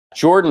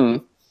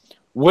Jordan,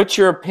 what's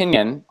your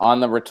opinion on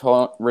the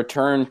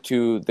return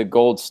to the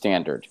gold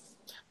standard?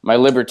 My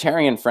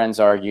libertarian friends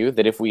argue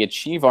that if we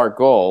achieve our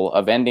goal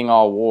of ending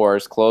all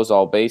wars, close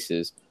all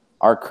bases,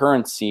 our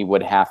currency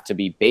would have to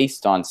be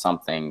based on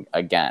something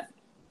again.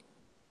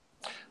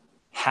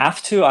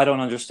 Have to? I don't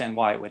understand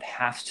why it would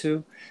have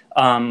to.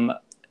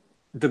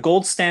 The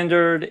gold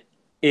standard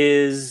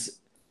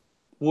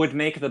would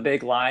make the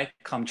big lie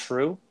come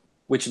true,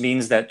 which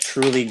means that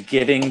truly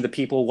giving the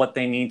people what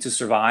they need to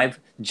survive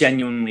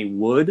genuinely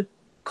would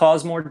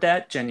cause more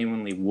debt,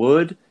 genuinely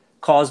would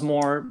cause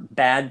more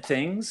bad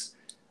things.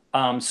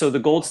 So the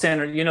gold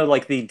standard,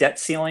 like the debt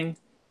ceiling,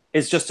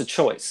 is just a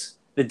choice.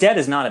 The debt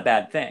is not a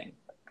bad thing.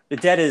 The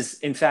debt is,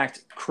 in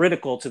fact,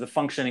 critical to the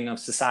functioning of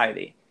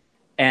society.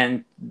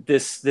 And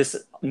this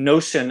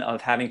notion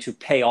of having to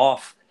pay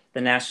off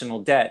the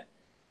national debt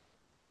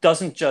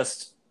isn't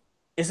just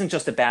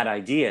a bad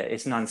idea.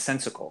 It's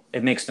nonsensical.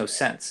 It makes no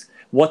sense.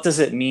 What does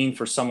it mean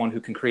for someone who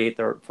can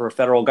for a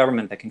federal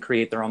government that can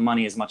create their own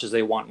money as much as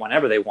they want,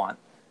 whenever they want?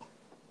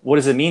 What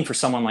does it mean for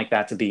someone like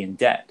that to be in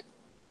debt?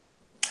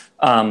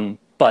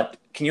 But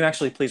can you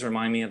actually please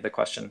remind me of the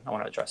question? I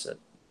want to address it.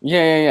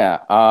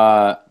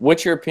 Yeah.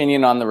 What's your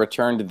opinion on the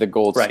return to the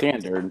gold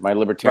standard? My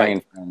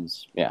libertarian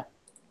friends,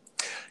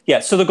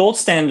 Yeah, so the gold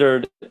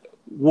standard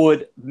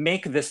would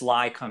make this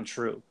lie come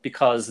true,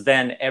 because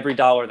then every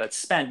dollar that's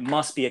spent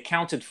must be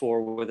accounted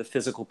for with a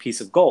physical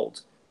piece of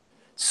gold.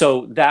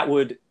 So that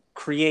would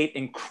create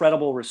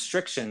incredible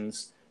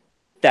restrictions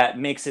that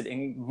makes it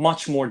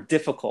much more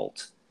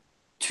difficult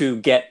to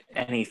get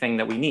anything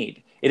that we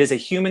need. It is a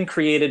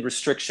human-created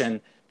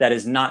restriction that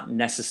is not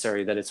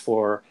necessary, it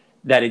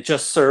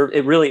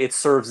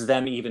serves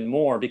them even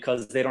more,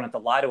 because they don't have to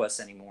lie to us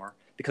anymore,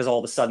 because all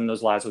of a sudden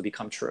those lies would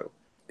become true,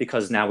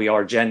 because now we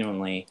are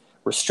genuinely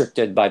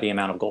restricted by the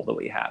amount of gold that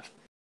we have.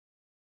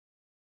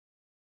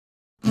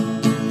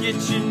 Get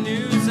your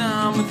news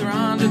on with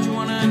Ron. Don't you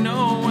want to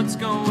know what's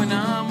going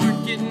on?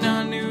 We're getting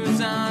our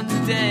news on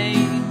today.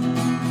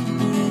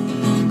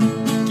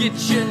 Get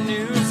your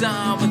news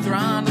on with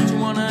Ron. Don't you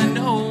want to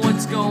know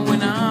what's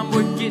going on?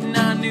 We're getting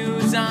our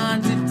news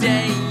on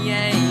today.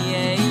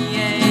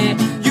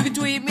 You can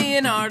tweet me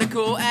an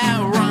article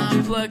at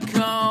Ron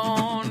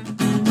Placone.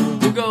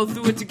 We'll go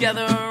through it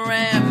together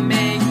and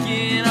make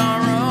it our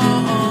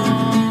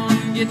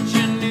own. Get your